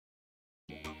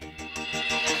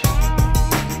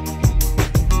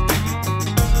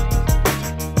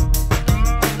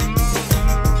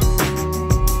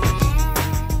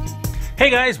Hey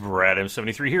guys, Brad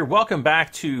M73 here. Welcome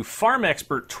back to Farm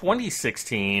Expert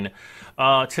 2016.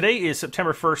 Today is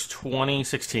September 1st,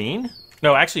 2016.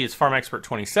 No, actually it's Farm Expert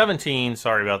 2017.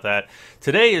 Sorry about that.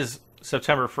 Today is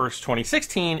September 1st,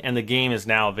 2016, and the game is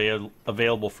now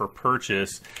available for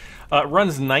purchase. It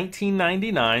runs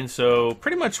 $19.99, so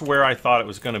pretty much where I thought it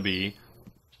was going to be.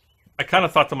 I kind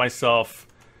of thought to myself,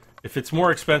 if it's more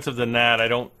expensive than that, I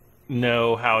don't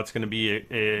know how it's going to be if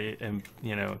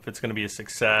it's going to be a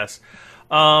success.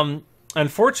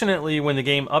 Unfortunately, when the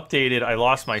game updated, I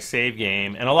lost my save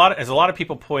game, and as a lot of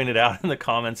people pointed out in the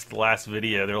comments of the last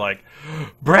video, they're like,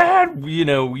 Brad,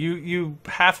 you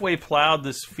halfway plowed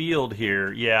this field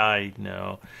here. Yeah, I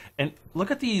know. And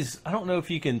look at these. I don't know if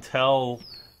you can tell,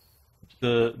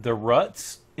 the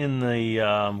ruts in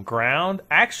the ground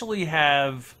actually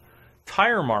have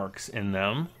tire marks in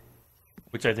them,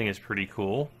 which I think is pretty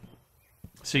cool.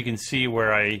 So you can see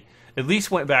where I at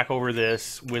least went back over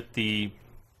this with the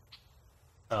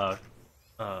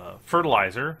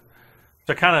fertilizer.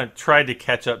 So I kind of tried to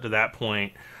catch up to that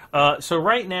point. So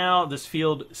right now, this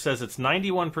field says it's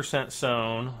 91%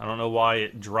 sown. I don't know why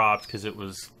it dropped, because it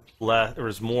was less. There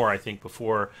was more, I think,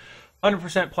 before.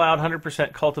 100% plowed,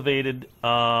 100% cultivated,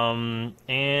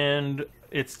 and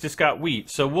it's just got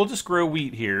wheat. So we'll just grow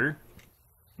wheat here.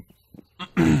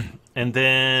 And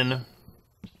then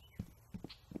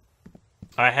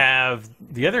I have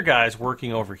the other guys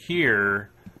working over here.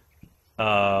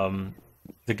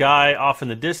 The guy off in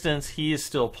the distance, he is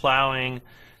still plowing.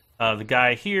 The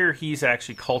guy here, he's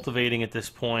actually cultivating at this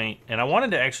point. And I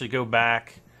wanted to actually go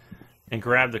back and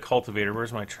grab the cultivator.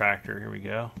 Where's my tractor? Here we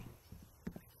go.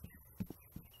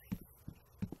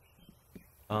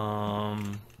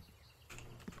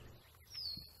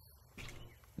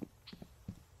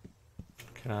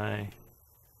 Can I?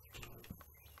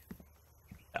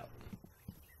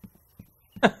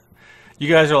 Yeah. You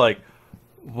guys are like,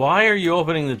 why are you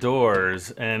opening the doors?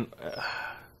 And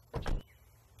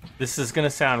this is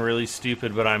gonna sound really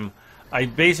stupid, but I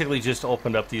basically just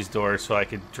opened up these doors so I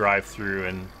could drive through,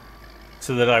 and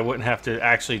so that I wouldn't have to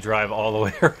actually drive all the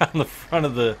way around the front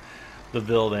of the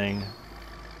building.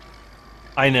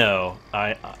 I know.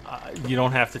 You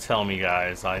don't have to tell me,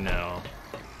 guys. I know.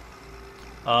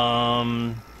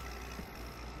 Oh.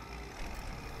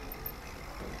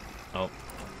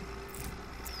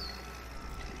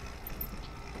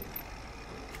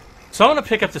 So I'm going to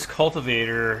pick up this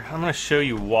cultivator. I'm going to show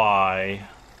you why.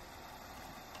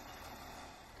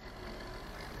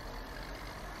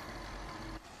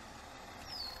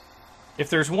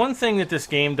 If there's one thing that this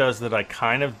game does that I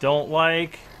kind of don't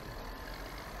like,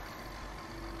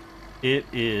 it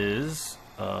is...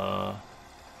 there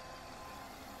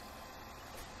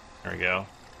we go.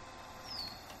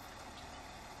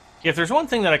 If there's one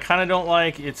thing that I kind of don't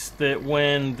like, it's that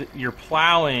when you're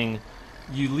plowing,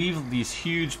 you leave these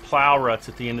huge plow ruts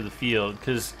at the end of the field,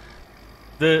 because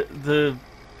the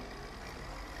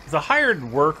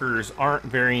hired workers aren't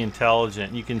very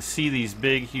intelligent. You can see these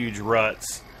big, huge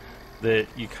ruts that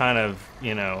you kind of,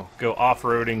 go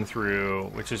off-roading through,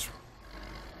 which is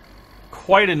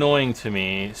quite annoying to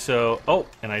me. So,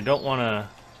 and I do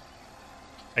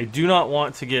not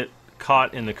want to get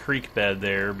caught in the creek bed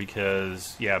there,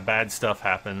 because, yeah, bad stuff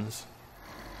happens.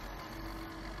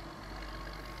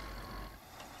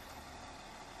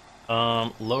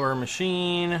 Lower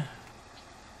machine.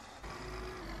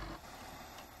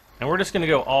 And we're just going to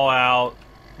go all out.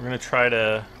 We're going to try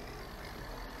to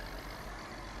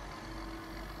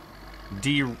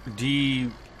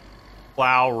de-plow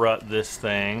rut this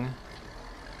thing.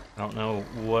 I don't know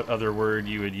what other word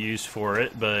you would use for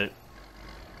it, but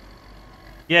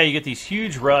yeah, you get these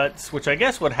huge ruts, which I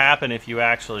guess would happen if you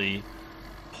actually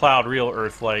plowed real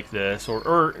earth like this,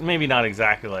 or maybe not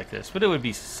exactly like this, but it would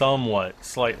be somewhat,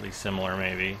 slightly similar,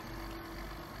 maybe.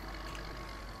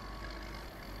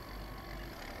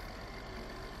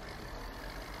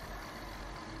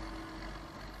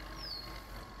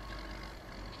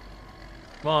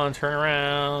 Come on, turn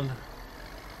around.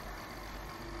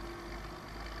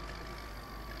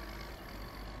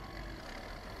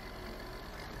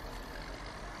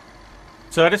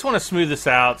 So I just want to smooth this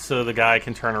out so the guy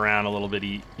can turn around a little bit,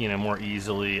 more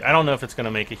easily. I don't know if it's going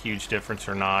to make a huge difference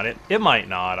or not. It might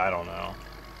not. I don't know.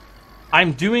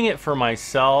 I'm doing it for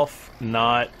myself,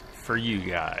 not for you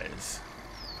guys.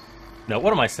 No,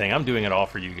 what am I saying? I'm doing it all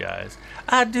for you guys.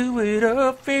 I do it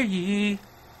all for you.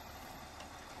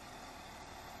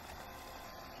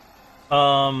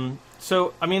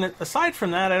 So, I mean, aside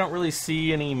from that, I don't really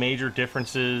see any major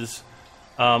differences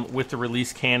with the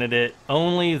release candidate,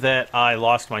 only that I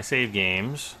lost my save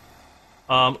games.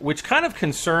 which kind of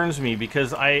concerns me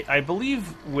because I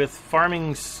believe with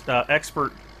Farming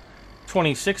Expert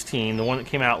 2016, the one that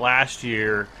came out last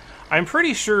year, I'm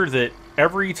pretty sure that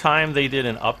every time they did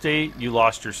an update, you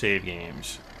lost your save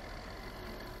games.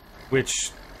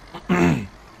 Which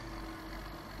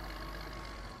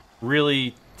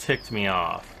really ticked me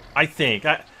off. I think.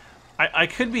 I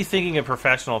could be thinking of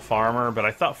Professional Farmer, but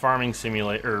I thought Farming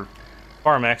Simulator, or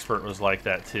Farm Expert was like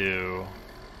that too.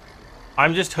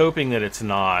 I'm just hoping that it's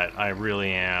not. I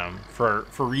really am. For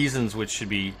reasons which should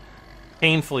be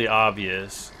painfully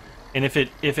obvious. And if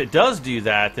it does do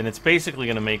that, then it's basically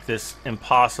going to make this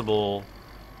impossible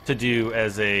to do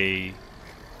as a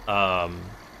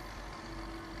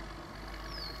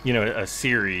you know, a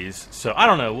series. So I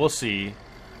don't know. We'll see.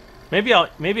 Maybe I'll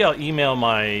email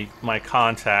my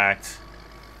contact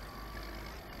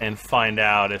and find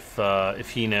out if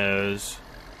he knows.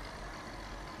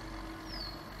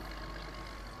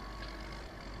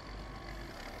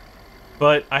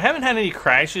 But I haven't had any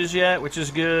crashes yet, which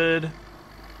is good.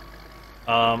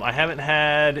 I haven't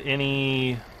had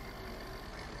any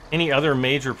other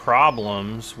major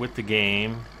problems with the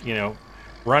game, you know,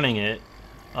 running it.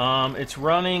 It's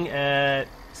running at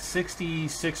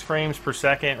 66 frames per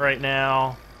second right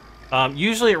now.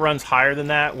 Usually it runs higher than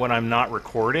that when I'm not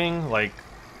recording. Like,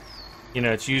 you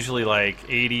know, it's usually like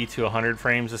 80 to 100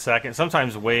 frames a second.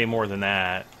 Sometimes way more than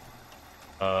that.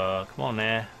 Come on,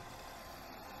 nah.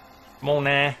 Come on,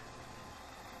 nah.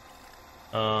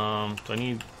 So I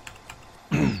need...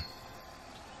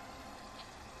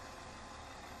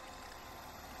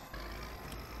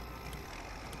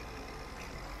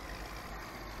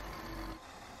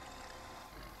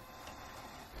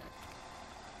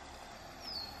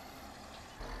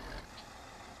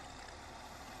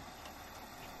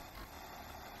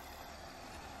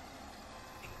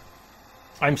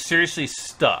 I'm seriously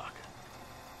stuck.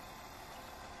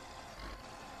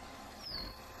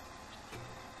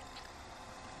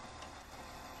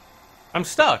 I'm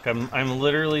stuck. I'm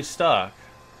literally stuck.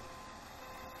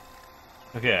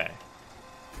 Okay.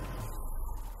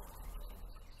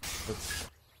 Let's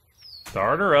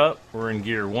start her up. We're in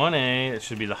gear 1A. It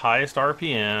should be the highest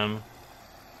RPM.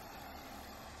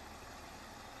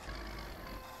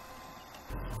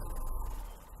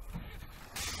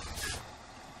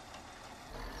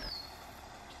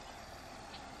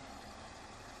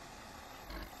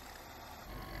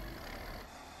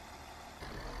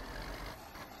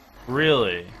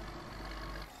 Really?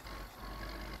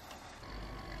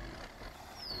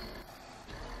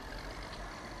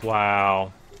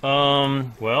 Wow.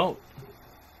 Well.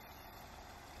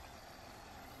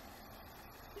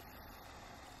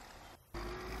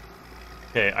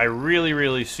 Okay, I really,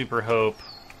 really super hope.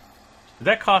 Did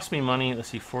that cost me money? Let's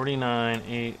see,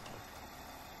 49.8.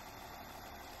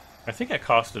 I think that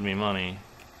costed me money.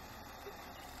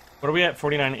 What are we at?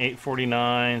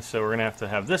 49,849. So we're gonna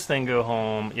have this thing go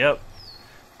home. Yep.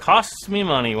 Costs me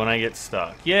money when I get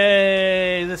stuck.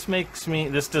 Yay! This makes me...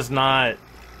 This does not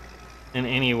in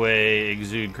any way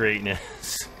exude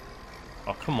greatness.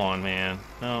 Oh, come on, man.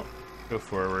 No. Go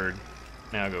forward.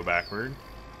 Now go backward.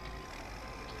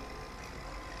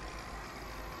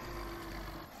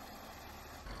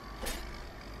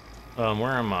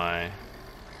 Where am I?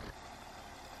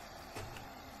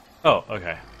 Oh,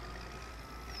 okay.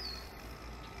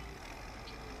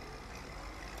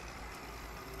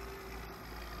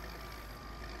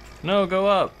 No, go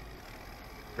up.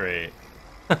 Great.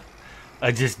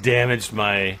 I just damaged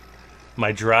my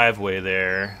driveway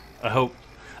there. I hope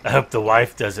the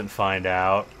wife doesn't find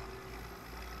out.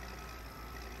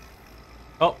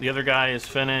 Oh, the other guy is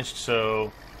finished,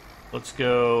 so let's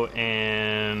go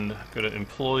and go to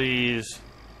employees,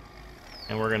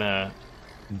 and we're gonna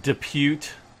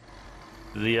depute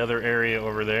the other area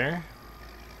over there.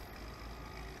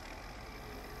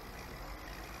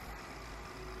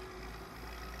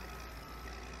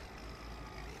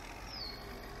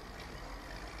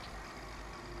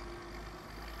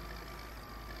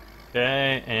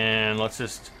 Okay, and let's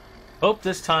just hope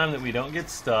this time that we don't get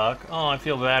stuck. Oh, I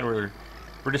feel bad. We're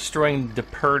destroying the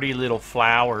pretty little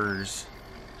flowers.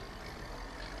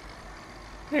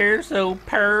 They're so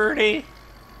pretty.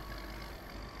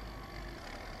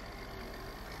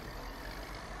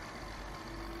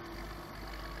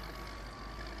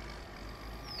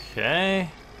 Okay.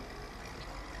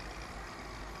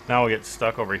 Now we'll get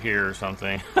stuck over here or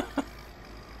something.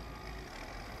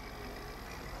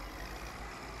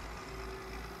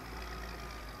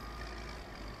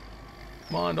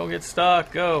 Come on, don't get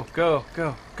stuck. Go, go,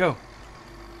 go, go.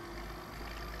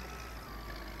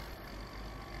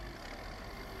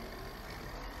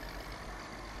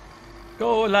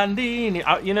 Go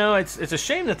Landini. You know, it's a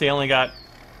shame that they only got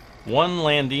one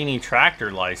Landini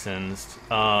tractor licensed.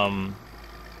 I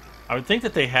would think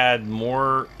that they had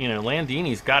more. You know,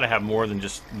 Landini's got to have more than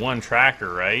just one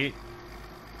tractor, right?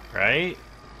 Right?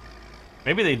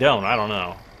 Maybe they don't. I don't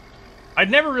know.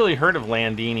 I'd never really heard of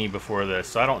Landini before this,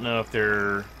 so I don't know if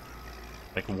they're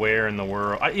like where in the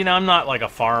world. You know, I'm not like a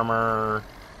farmer.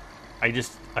 I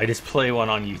just play one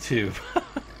on YouTube.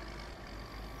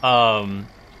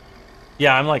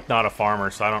 Yeah, I'm like not a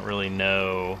farmer, so I don't really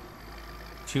know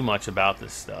too much about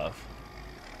this stuff.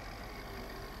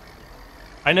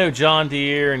 I know John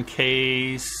Deere and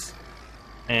Case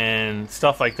and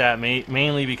stuff like that,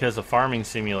 mainly because of Farming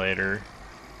Simulator.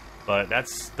 But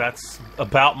that's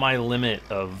about my limit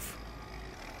of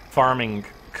farming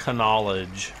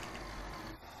knowledge.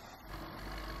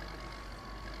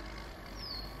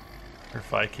 Or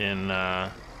if I can,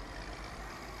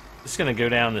 just gonna go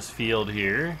down this field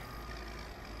here.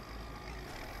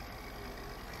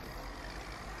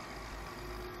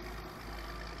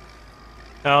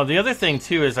 Now, the other thing,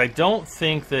 too, is I don't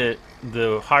think that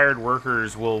the hired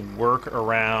workers will work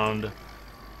around,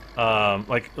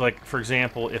 like for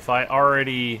example, if I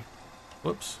already...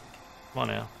 Whoops. Come on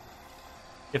now.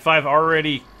 If I've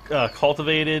already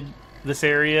cultivated this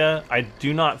area, I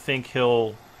do not think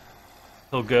he'll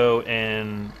go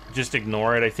and just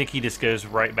ignore it. I think he just goes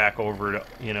right back over it,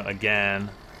 you know, again.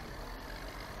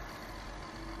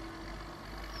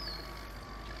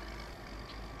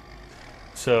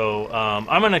 So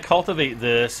I'm going to cultivate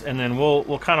this, and then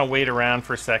we'll kind of wait around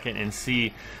for a second and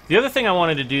see. The other thing I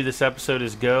wanted to do this episode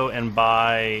is go and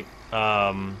buy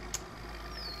the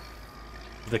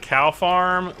cow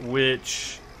farm,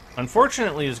 which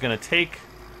unfortunately is going to take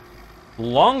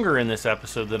longer in this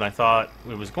episode than I thought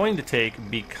it was going to take,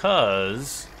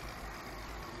 because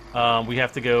we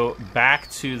have to go back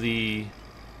to the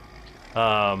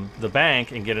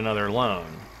bank and get another loan.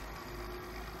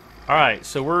 Alright,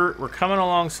 so we're coming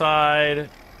alongside.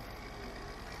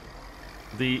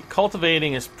 The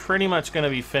cultivating is pretty much going to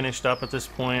be finished up at this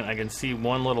point. I can see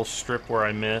one little strip where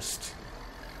I missed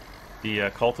the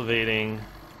cultivating.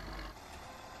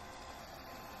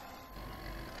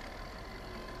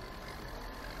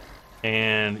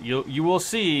 And you will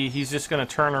see he's just going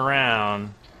to turn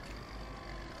around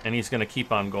and he's going to keep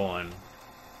on going.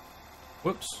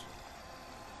 Whoops.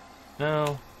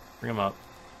 No, bring him up.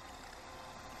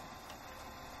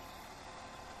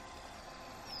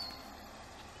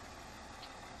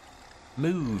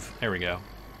 Move. There we go.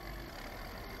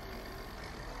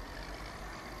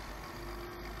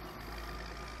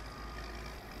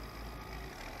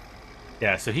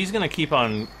 Yeah, so he's going to keep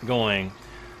on going.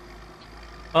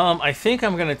 I think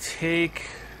I'm going to take...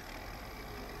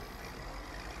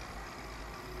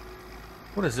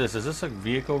 What is this? Is this a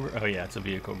vehicle? Oh, yeah, it's a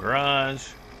vehicle garage.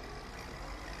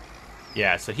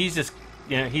 Yeah, so he's just...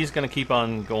 You know, he's going to keep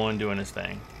on going, doing his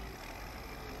thing.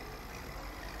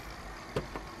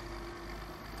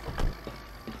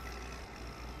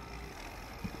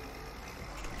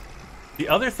 The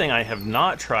other thing I have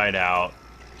not tried out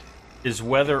is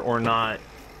whether or not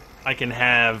I can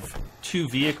have two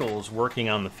vehicles working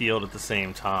on the field at the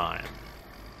same time.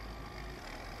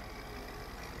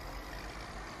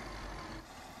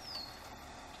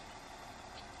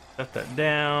 Set that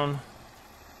down.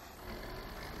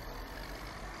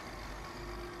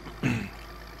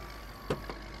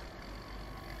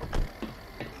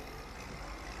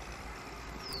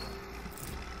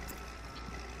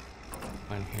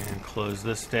 In here and close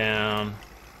this down.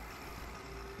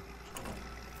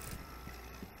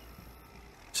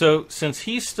 So since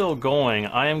he's still going,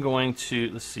 I am going to,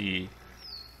 let's see,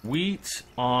 wheat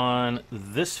on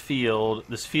this field.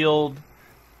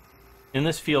 In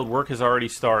this field, work has already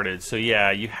started. So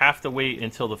yeah, you have to wait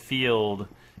until the field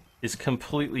is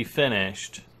completely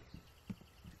finished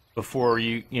before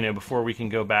before we can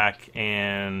go back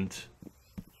and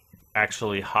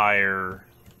actually hire.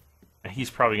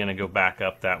 He's probably going to go back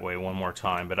up that way one more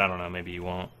time, but I don't know, maybe he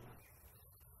won't.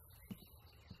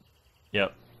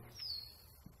 Yep.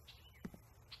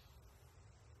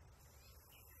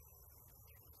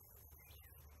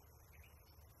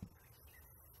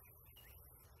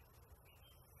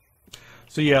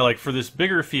 So yeah, like for this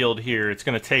bigger field here, it's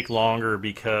going to take longer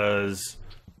because,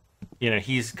 you know,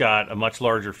 he's got a much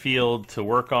larger field to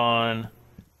work on,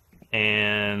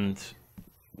 and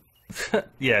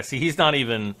yeah, see, he doesn't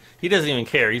even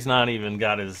care. He's not even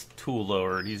got his tool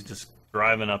lowered. He's just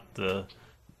driving up the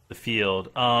field.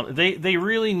 They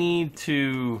really need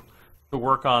to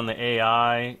work on the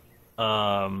AI.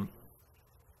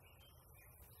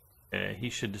 Okay, he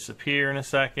should disappear in a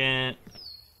second.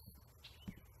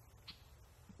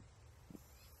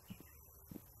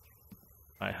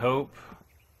 I hope.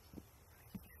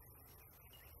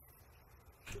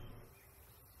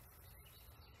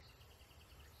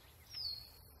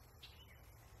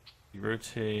 You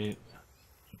rotate.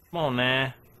 Come on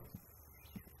now.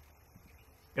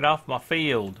 Get off my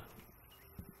field.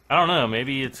 I don't know,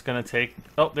 maybe it's gonna take...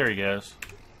 Oh, there he goes.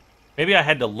 Maybe I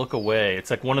had to look away. It's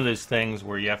like one of those things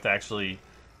where you have to actually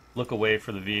look away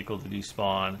for the vehicle to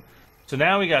despawn. So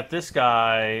now we got this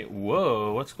guy.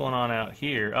 Whoa, what's going on out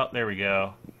here? Oh, there we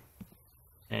go.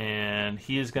 And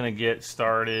he is gonna get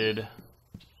started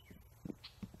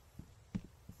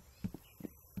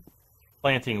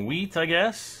planting wheat, I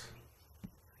guess.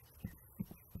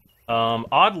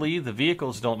 Oddly, the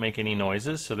vehicles don't make any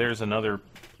noises, so there's another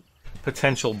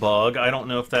potential bug. I don't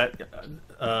know if that...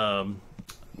 I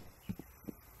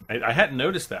hadn't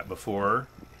noticed that before.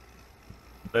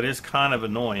 That is kind of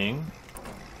annoying.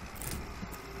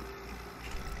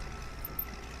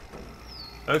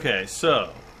 Okay,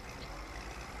 so...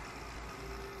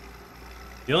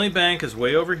 the only bank is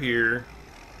way over here.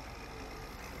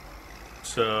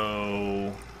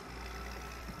 So...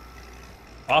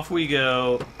 off we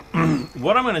go.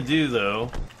 What I'm going to do,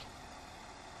 though,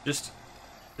 just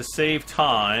to save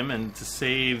time and to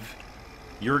save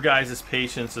your guys'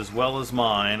 patience as well as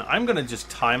mine, I'm going to just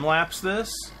time-lapse this.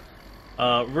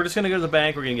 We're just going to go to the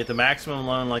bank, we're going to get the maximum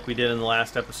loan like we did in the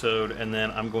last episode, and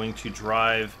then I'm going to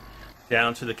drive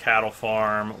down to the cattle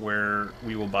farm where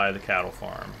we will buy the cattle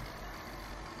farm.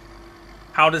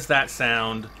 How does that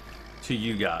sound to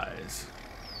you guys?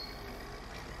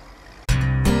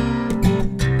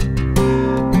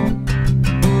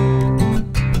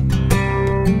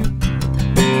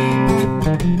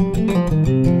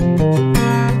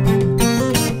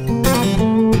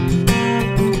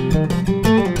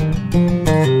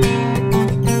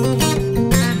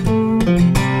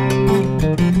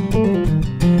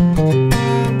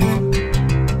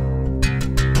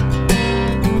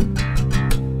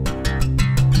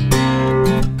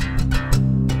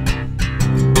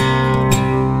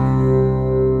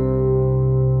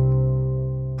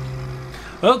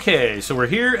 Okay, so we're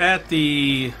here at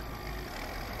the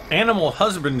animal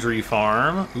husbandry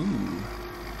farm. Ooh,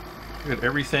 look at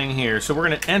everything here. So we're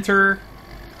going to enter,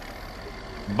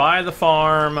 buy the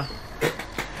farm,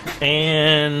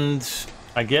 and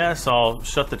I guess I'll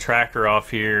shut the tractor off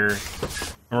here.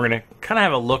 And we're going to kind of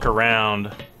have a look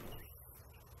around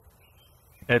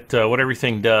at what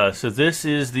everything does. So this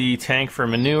is the tank for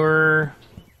manure.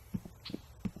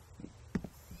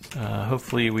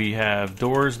 Hopefully we have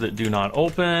doors that do not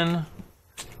open.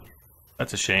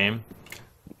 That's a shame.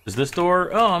 Is this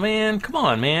door? Oh man, come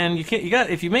on, man! You can't. You got.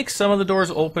 If you make some of the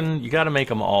doors open, you got to make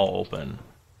them all open.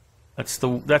 That's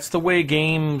the way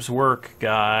games work,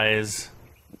 guys.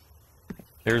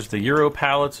 There's the Euro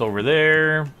pallets over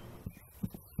there.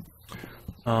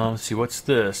 Let's see, what's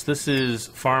this? This is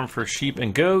farm for sheep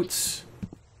and goats.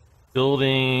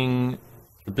 Building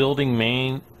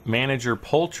manager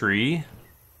poultry.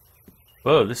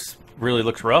 Whoa, this really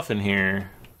looks rough in here.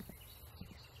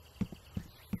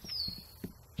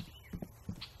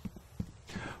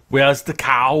 Where's the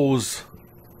cows?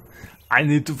 I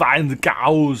need to find the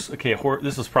cows. Okay,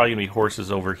 this is probably gonna be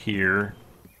horses over here.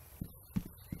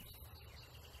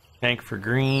 Tank for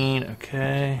green,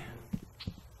 okay.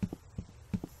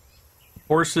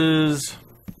 Horses.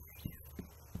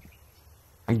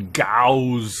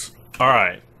 Cows.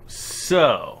 Alright,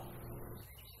 so.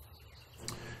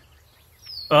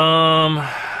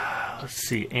 Let's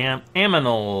see,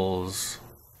 aminals.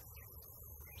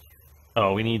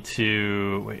 Oh, we need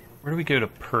to, wait, where do we go to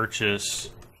purchase?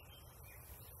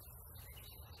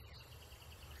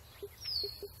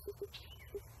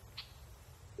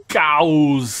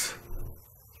 Cows.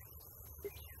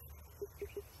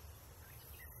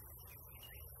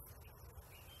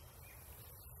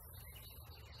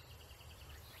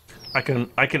 I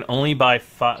can only buy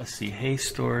 5, let's see, hay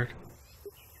stored.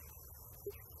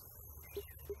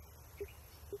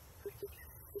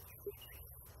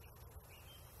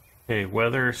 Okay,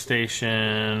 weather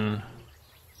station.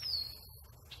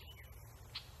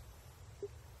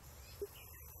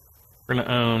 We're gonna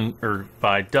own or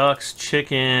buy ducks,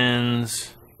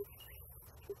 chickens.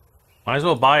 Might as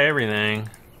well buy everything.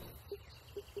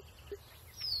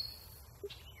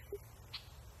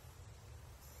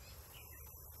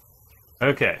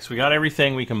 Okay, so we got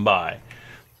everything we can buy.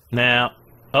 Now,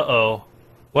 uh-oh.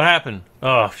 What happened?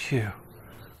 Oh, phew.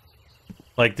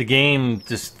 Like, the game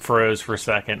just froze for a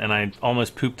second, and I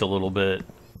almost pooped a little bit.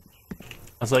 I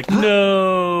was like,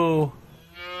 no!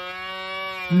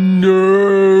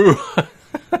 No!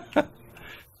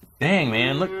 Dang,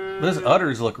 man, look, those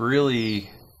udders look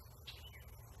really...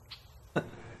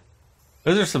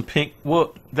 Those are some pink...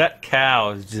 Well, that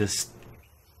cow is just...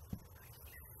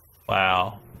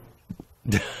 Wow.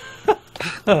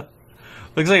 Looks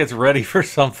like it's ready for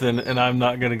something, and I'm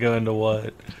not going to go into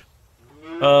what.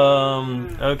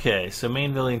 Okay, so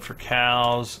main building for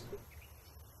cows.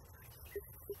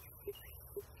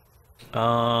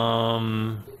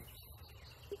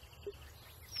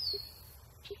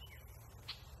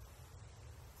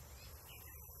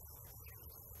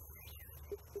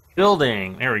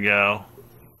 Building, there we go.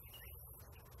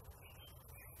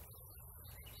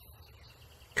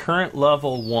 Current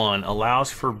level 1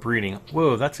 allows for breeding.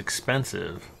 Whoa, that's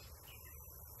expensive.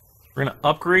 We're gonna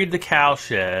upgrade the cow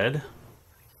shed.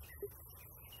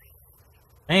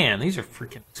 Man, these are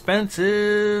freaking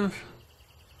expensive.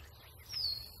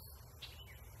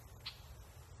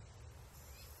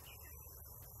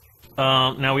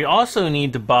 Now we also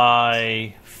need to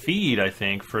buy feed, I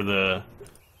think, for the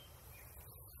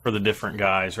different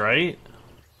guys, right?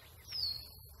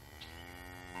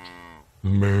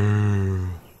 Moo.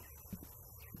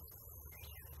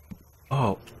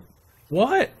 Oh,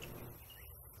 what?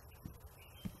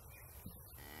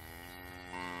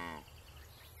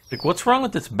 Like, what's wrong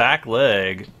with this back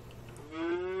leg?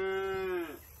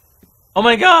 Oh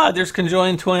my God, there's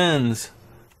conjoined twins.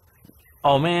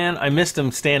 Oh man, I missed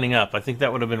him standing up. I think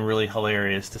that would have been really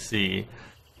hilarious to see.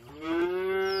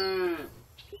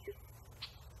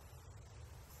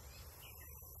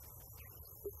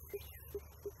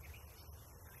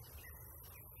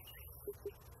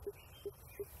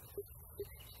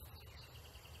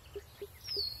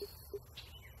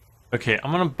 Okay,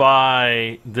 I'm gonna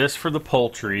buy this for the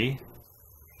poultry.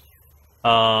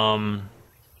 I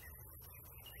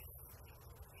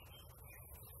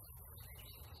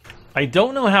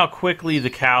don't know how quickly the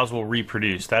cows will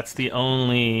reproduce. That's the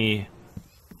only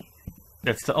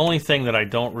thing that I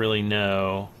don't really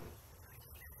know.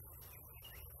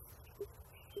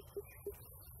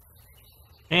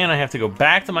 And I have to go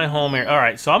back to my home area.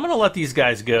 Alright, so I'm gonna let these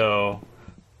guys go.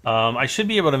 I should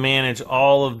be able to manage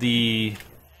all of the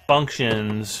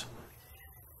functions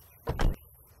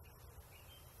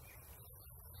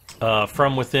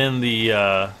from within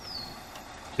the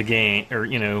game, or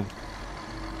you know,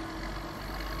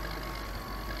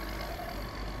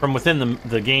 from within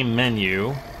the game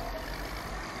menu.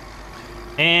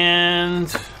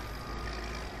 And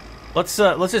let's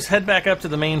just head back up to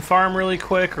the main farm really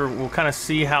quick, or we'll kind of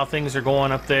see how things are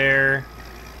going up there.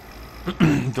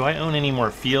 Do I own any more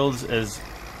fields?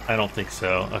 I don't think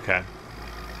so. Okay.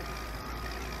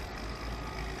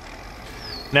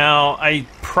 Now, I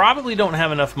probably don't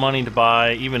have enough money to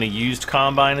buy even a used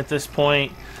combine at this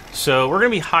point, so we're going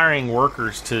to be hiring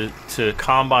workers to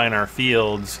combine our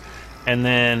fields, and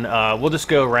then we'll just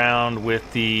go around with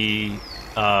the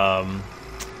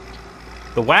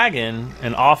wagon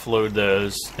and offload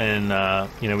those, and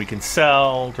you know, we can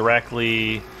sell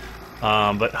directly,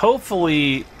 but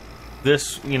hopefully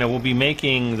this, you know, we'll be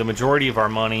making the majority of our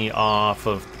money off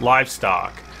of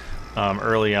livestock.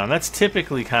 Early on. That's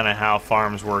typically kind of how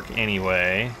farms work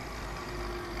anyway.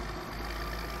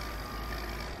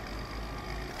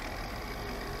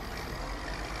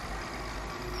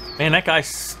 Man, that guy's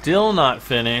still not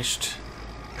finished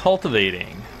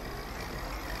cultivating.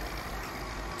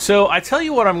 So I tell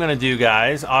you what I'm going to do,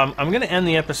 guys. I'm going to end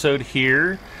the episode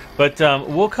here, but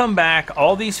we'll come back.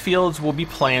 All these fields will be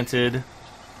planted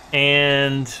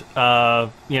and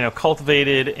you know,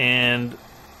 cultivated, and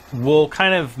we'll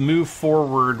kind of move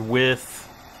forward with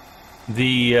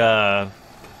the,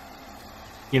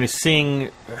 you know, seeing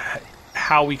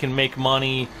how we can make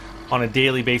money on a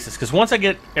daily basis. Because once I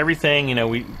get everything, you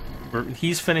know,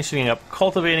 he's finishing up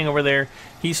cultivating over there.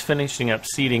 He's finishing up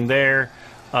seeding there.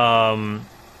 I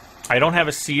don't have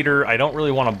a seeder. I don't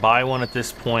really want to buy one at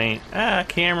this point.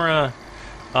 Camera.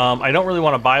 I don't really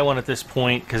want to buy one at this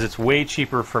point because it's way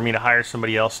cheaper for me to hire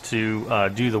somebody else to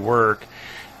do the work.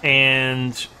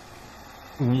 And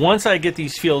once I get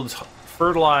these fields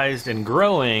fertilized and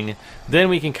growing, then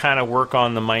we can kind of work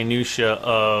on the minutia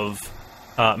of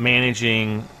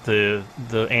managing the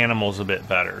animals a bit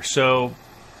better. So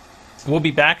we'll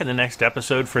be back in the next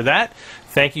episode for that.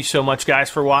 Thank you so much, guys,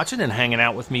 for watching and hanging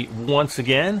out with me once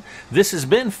again. This has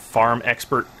been Farm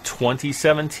Expert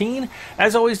 2017.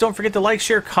 As always, don't forget to like,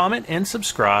 share, comment, and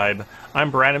subscribe.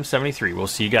 I'm Bradham73. We'll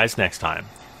see you guys next time.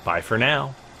 Bye for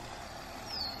now.